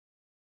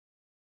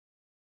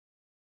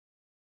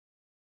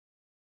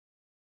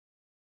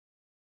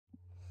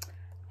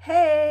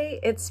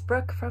Hey, it's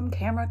Brooke from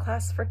Camera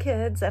Class for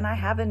Kids, and I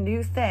have a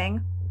new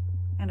thing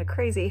and a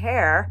crazy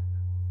hair,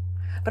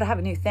 but I have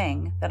a new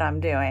thing that I'm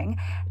doing.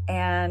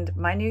 And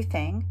my new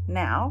thing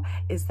now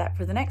is that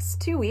for the next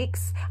 2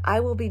 weeks, I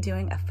will be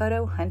doing a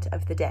photo hunt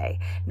of the day.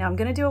 Now I'm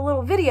gonna do a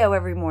little video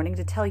every morning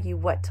to tell you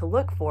what to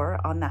look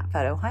for on that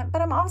photo hunt,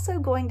 but I'm also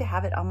going to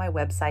have it on my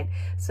website.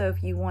 So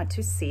if you want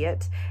to see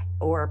it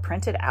or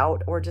print it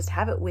out or just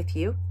have it with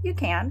you, you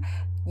can.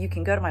 You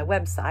can go to my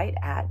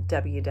website at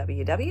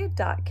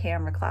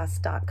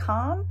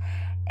www.cameraclass.com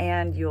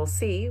and you'll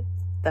see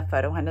the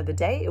photo hunt of the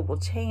day. It will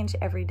change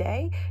every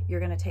day. You're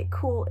going to take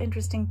cool,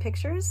 interesting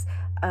pictures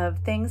of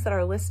things that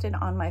are listed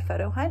on my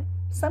photo hunt.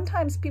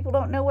 Sometimes people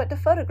don't know what to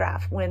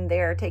photograph when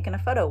they're taking a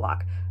photo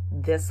walk.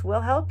 This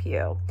will help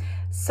you.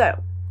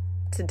 So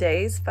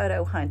today's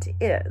photo hunt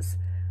is,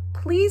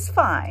 please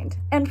find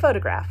and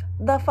photograph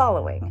the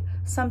following: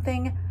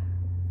 something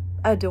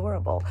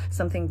adorable,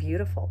 something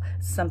beautiful,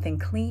 something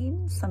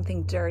clean,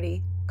 something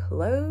dirty,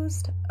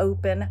 closed,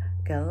 open,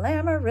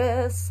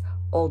 glamorous,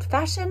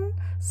 old-fashioned,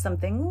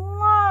 something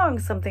long,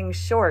 something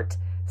short,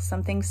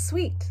 something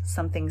sweet,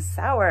 something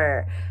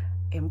sour,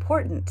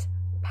 important,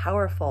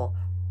 powerful,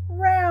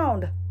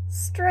 round,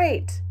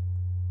 straight,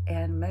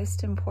 and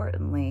most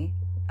importantly,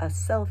 a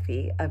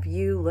selfie of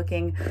you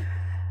looking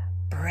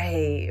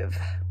brave.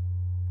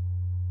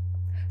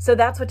 So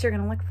that's what you're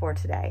going to look for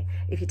today.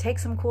 If you take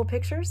some cool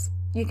pictures,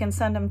 you can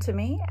send them to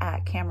me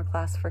at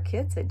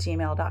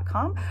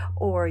cameraclassforkids@gmail.com,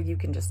 or you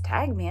can just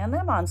tag me in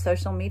them on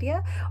social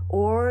media,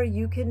 or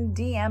you can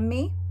DM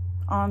me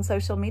on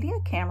social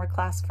media, Camera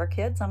Class for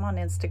Kids. I'm on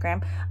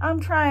Instagram. I'm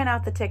trying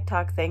out the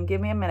TikTok thing.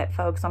 Give me a minute,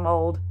 folks. I'm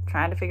old,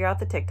 trying to figure out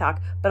the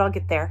TikTok, but I'll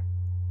get there.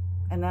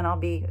 And then I'll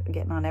be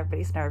getting on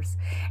everybody's nerves.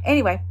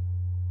 Anyway,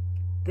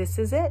 this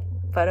is it.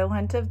 Photo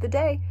hunt of the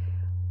day.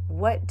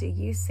 What do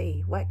you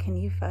see? What can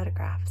you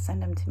photograph?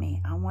 Send them to me.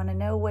 I want to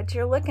know what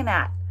you're looking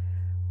at.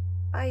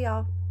 Bye,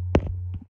 y'all.